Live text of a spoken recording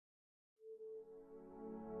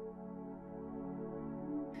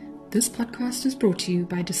This podcast is brought to you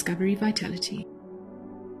by Discovery Vitality.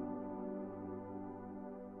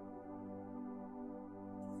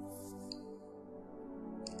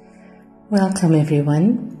 Welcome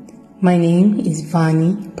everyone. My name is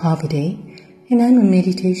Vani Pavadai and I'm a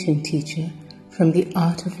meditation teacher from the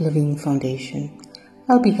Art of Living Foundation.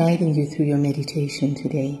 I'll be guiding you through your meditation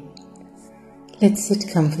today. Let's sit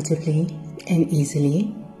comfortably and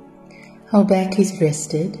easily. Our back is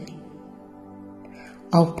rested.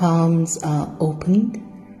 Our palms are opened,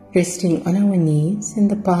 resting on our knees,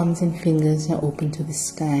 and the palms and fingers are open to the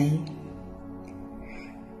sky.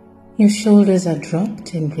 Your shoulders are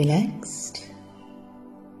dropped and relaxed.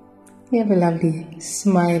 You have a lovely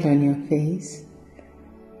smile on your face,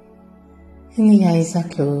 and the eyes are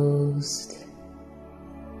closed.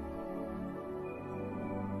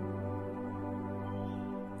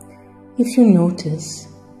 If you notice,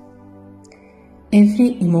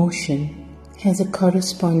 every emotion has a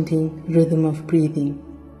corresponding rhythm of breathing.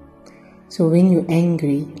 So when you're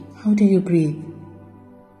angry, how do you breathe?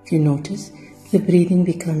 If you notice, the breathing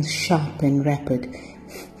becomes sharp and rapid.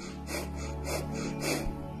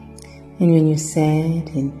 And when you're sad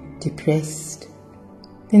and depressed,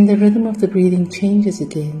 then the rhythm of the breathing changes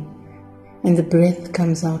again, and the breath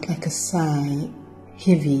comes out like a sigh,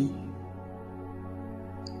 heavy.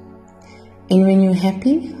 And when you're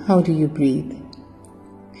happy, how do you breathe?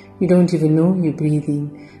 You don't even know you're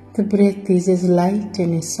breathing. The breath is as light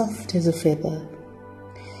and as soft as a feather.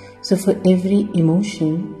 So for every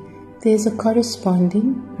emotion, there's a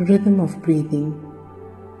corresponding rhythm of breathing.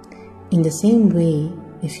 In the same way,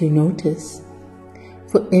 if you notice,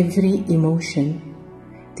 for every emotion,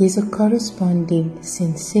 there's a corresponding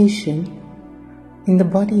sensation in the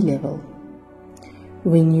body level.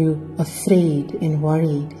 When you're afraid and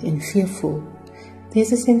worried and fearful,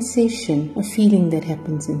 there's a sensation, a feeling that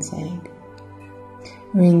happens inside.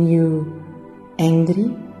 When you're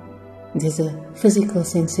angry, there's a physical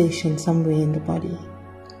sensation somewhere in the body.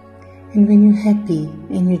 And when you're happy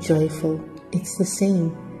and you're joyful, it's the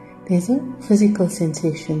same. There's a physical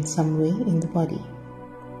sensation somewhere in the body.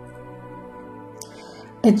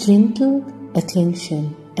 A gentle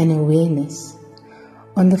attention and awareness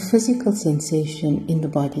on the physical sensation in the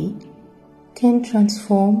body can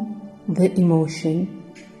transform the emotion.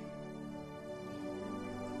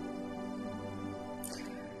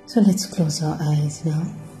 So let's close our eyes now.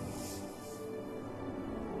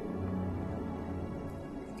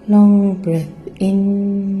 Long breath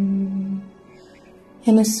in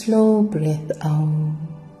and a slow breath out.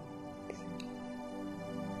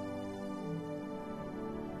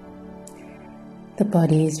 The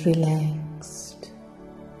body is relaxed.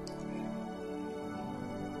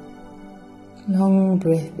 Long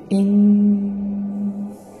breath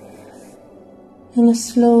in and a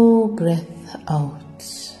slow breath out.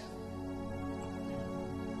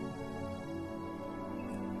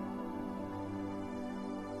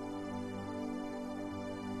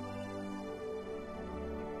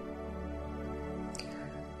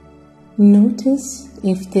 Notice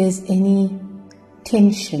if there's any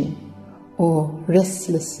tension or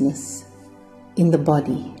restlessness in the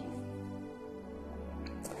body.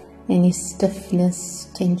 Any stiffness,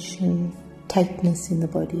 tension, tightness in the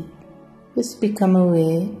body. Just become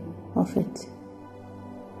aware of it.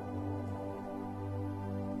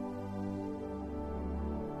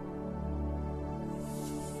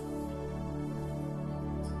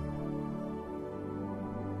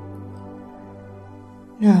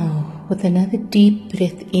 Now, with another deep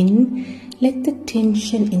breath in, let the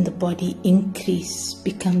tension in the body increase,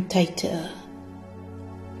 become tighter.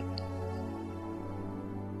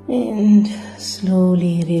 And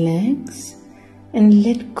slowly relax and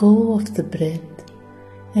let go of the breath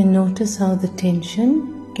and notice how the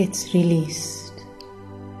tension gets released.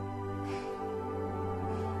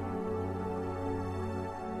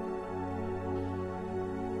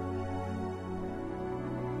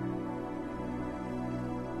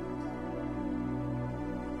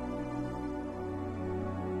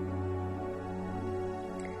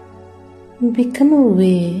 Become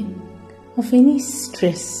aware of any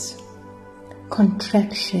stress,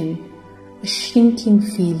 contraction, a shrinking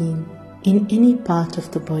feeling in any part of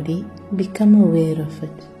the body. Become aware of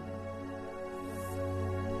it.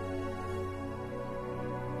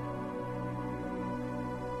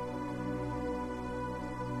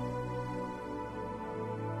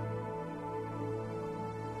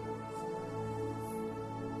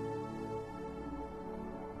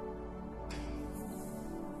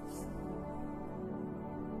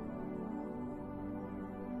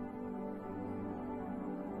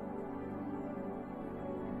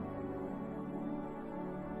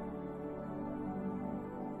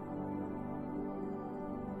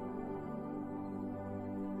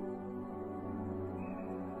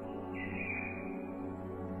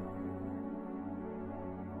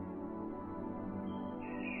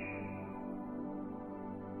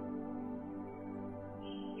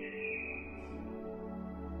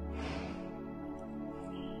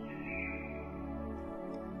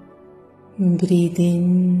 Breathe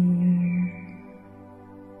in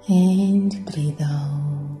and breathe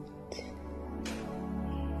out.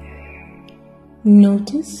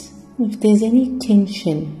 Notice if there's any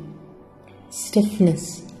tension,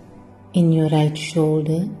 stiffness in your right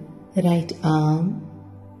shoulder, right arm,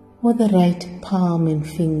 or the right palm and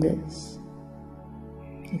fingers.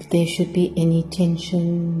 If there should be any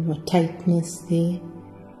tension or tightness there,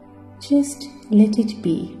 just let it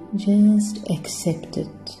be, just accept it.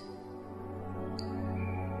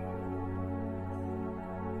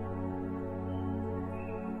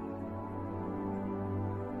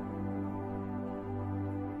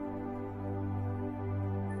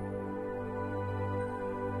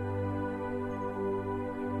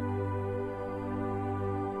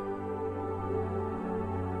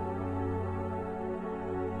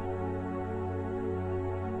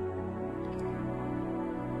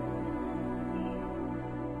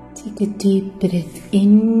 Take a deep breath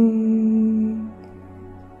in,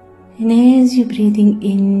 and as you're breathing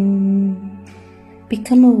in,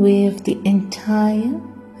 become aware of the entire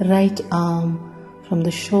right arm from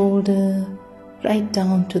the shoulder right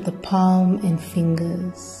down to the palm and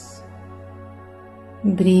fingers.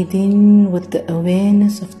 Breathe in with the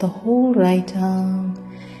awareness of the whole right arm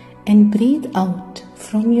and breathe out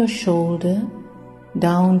from your shoulder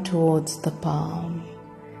down towards the palm.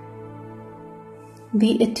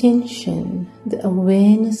 The attention, the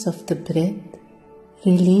awareness of the breath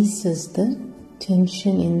releases the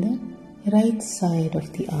tension in the right side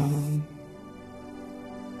of the arm.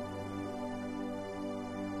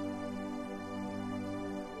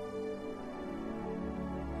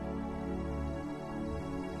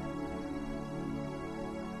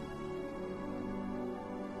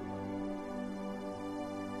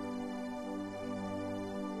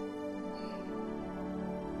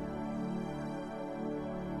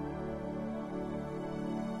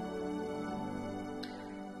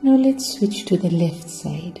 Now let's switch to the left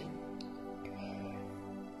side.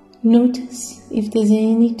 Notice if there's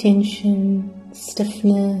any tension,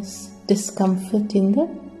 stiffness, discomfort in the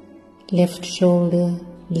left shoulder,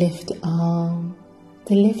 left arm,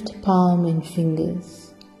 the left palm and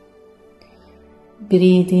fingers.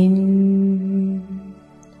 Breathe in,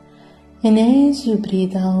 and as you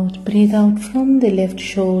breathe out from the left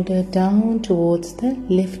shoulder down towards the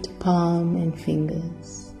left palm and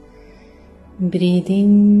fingers. Breathe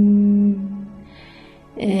in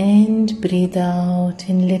and breathe out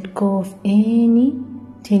and let go of any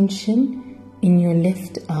tension in your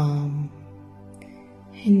left arm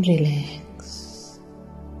and relax.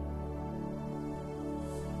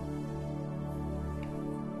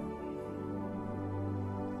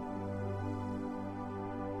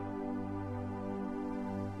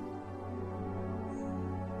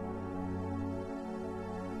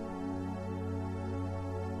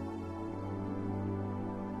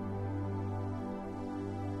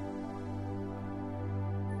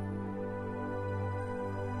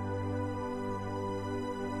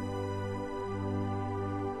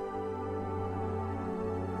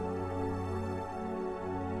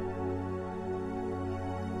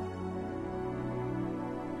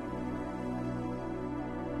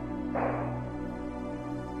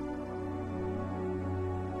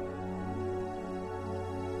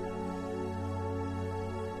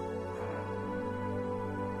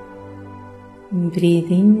 Breathe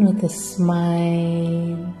in with a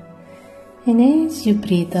smile, and as you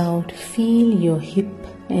breathe out, feel your hip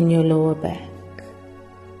and your lower back.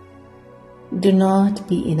 Do not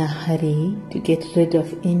be in a hurry to get rid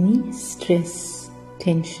of any stress,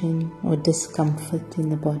 tension or discomfort in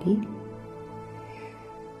the body.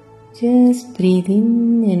 Just breathe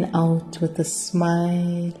in and out with a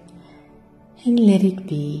smile and let it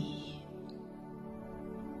be.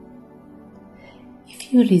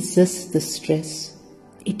 If you resist the stress,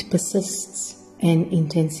 it persists and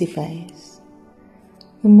intensifies.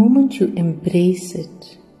 The moment you embrace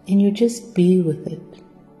it and you just be with it,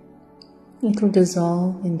 it will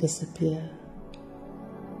dissolve and disappear.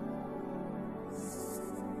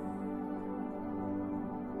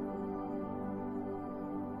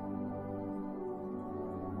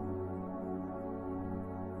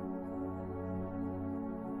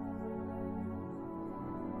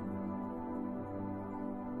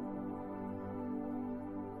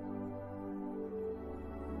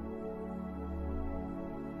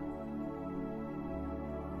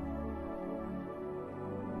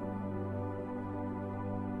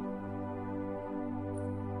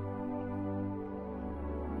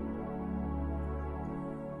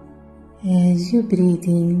 As you breathe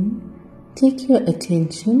in, take your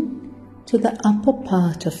attention to the upper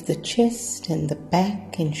part of the chest and the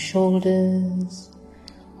back and shoulders,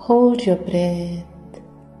 Hold your breath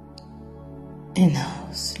and now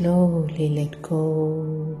slowly let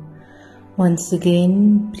go. Once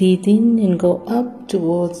again, breathe in and go up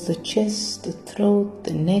towards the chest, the throat,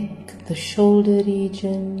 the neck, the shoulder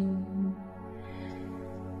region.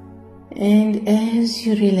 And as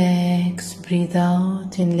you relax, breathe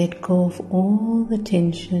out and let go of all the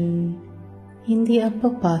tension in the upper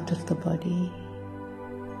part of the body.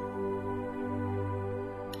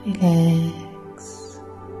 Relax.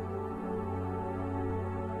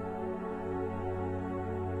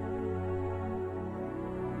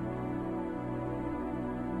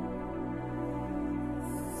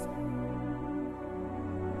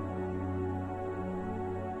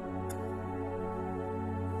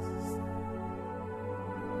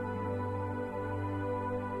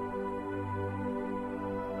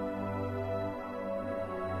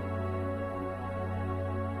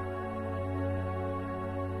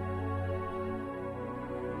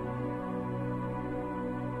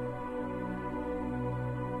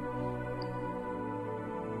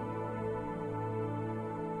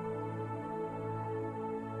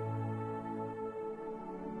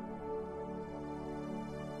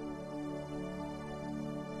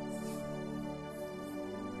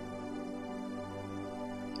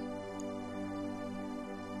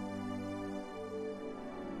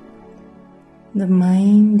 The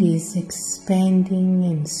mind is expanding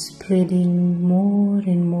and spreading more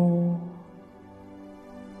and more.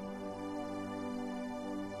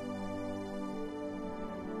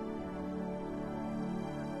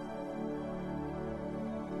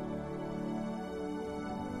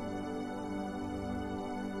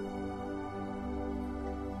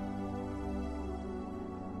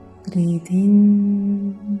 Breathe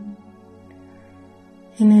in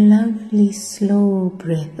and a lovely slow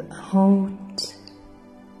breath out.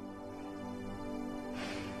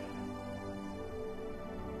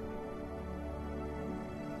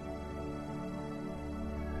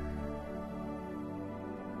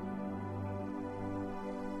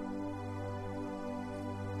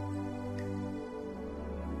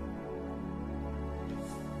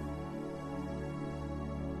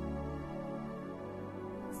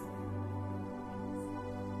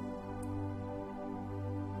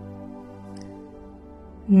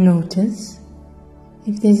 Notice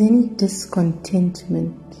if there's any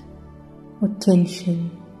discontentment or tension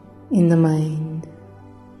in the mind.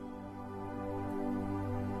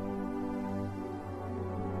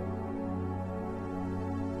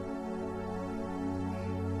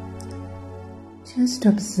 Just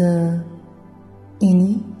observe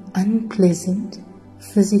any unpleasant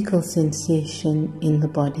physical sensation in the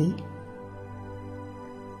body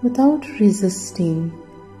without resisting.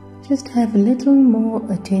 Just have a little more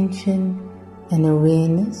attention and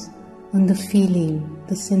awareness on the feeling,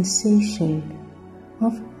 the sensation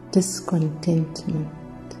of discontentment.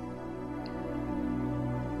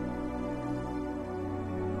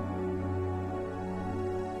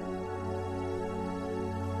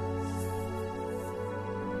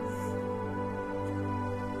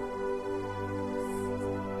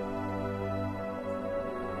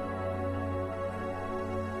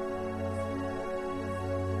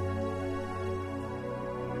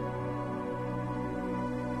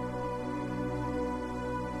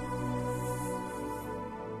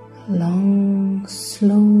 Long,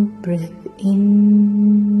 slow breath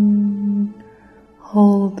in,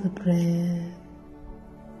 hold the breath,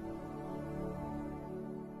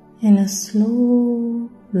 and a slow,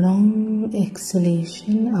 long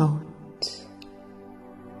exhalation out.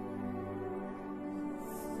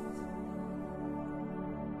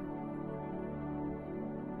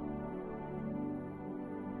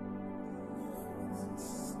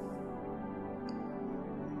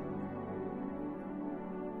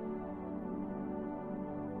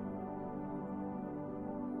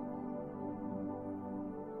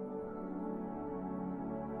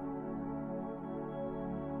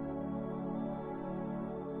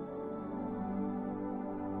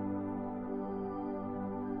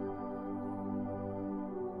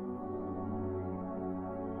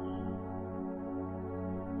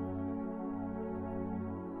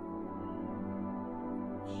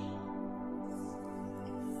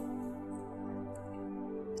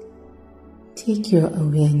 Take your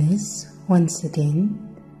awareness once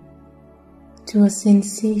again to a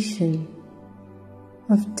sensation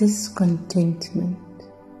of discontentment.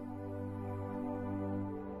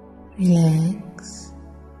 Relax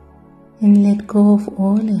and let go of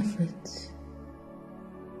all effort.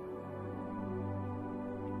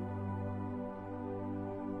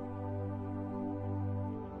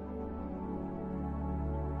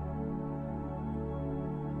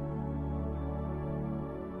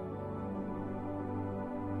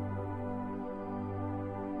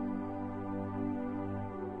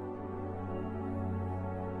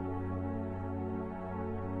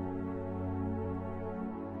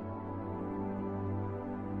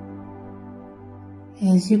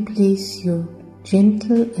 as you place your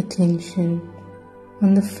gentle attention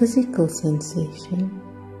on the physical sensation,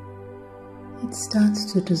 it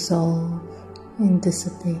starts to dissolve and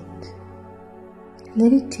dissipate.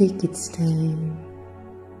 Let it take its time.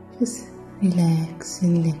 Just relax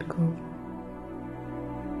and let go.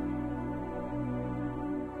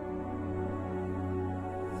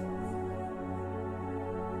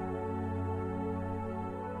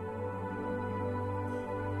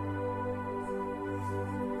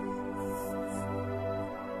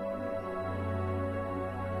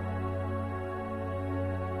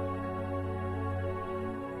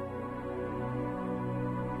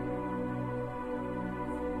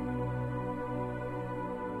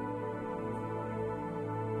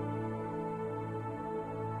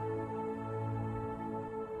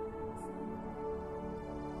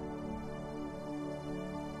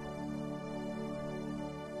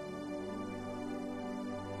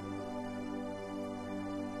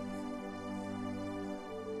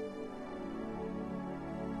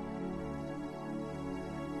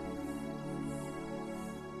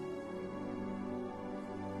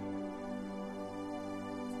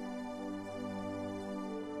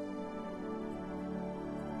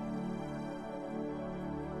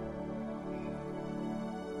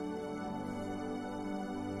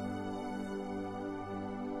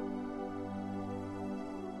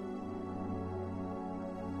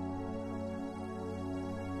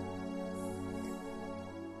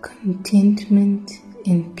 Contentment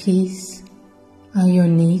and peace are your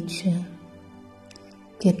nature.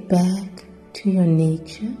 Get back to your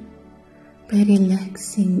nature by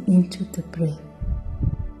relaxing into the breath.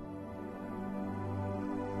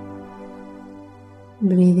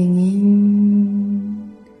 Breathing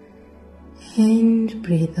in and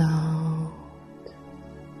breathe out.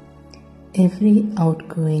 Every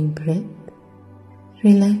outgoing breath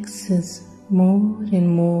relaxes more and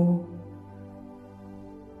more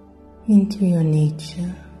into your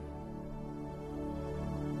nature.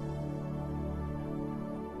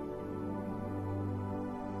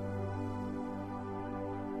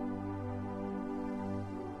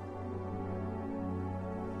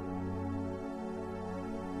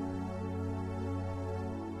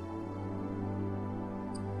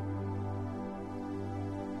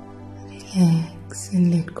 Relax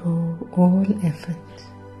and let go all effort.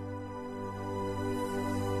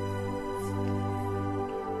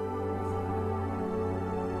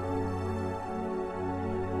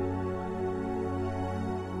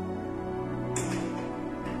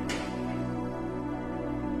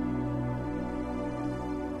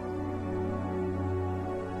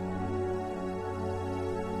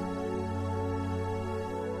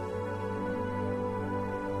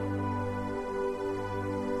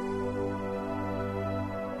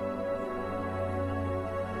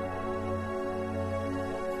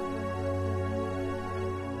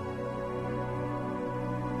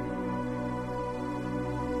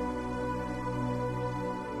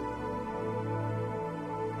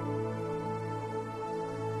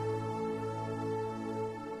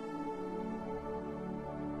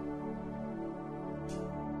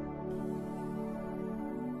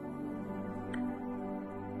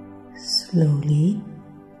 Slowly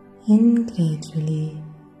and gradually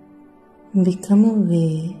become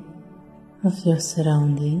aware of your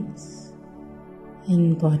surroundings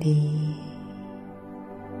and body.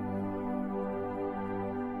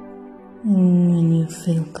 And when you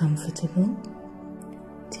feel comfortable,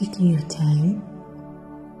 taking your time,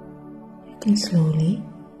 you can slowly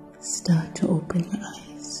start to open your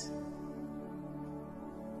eyes.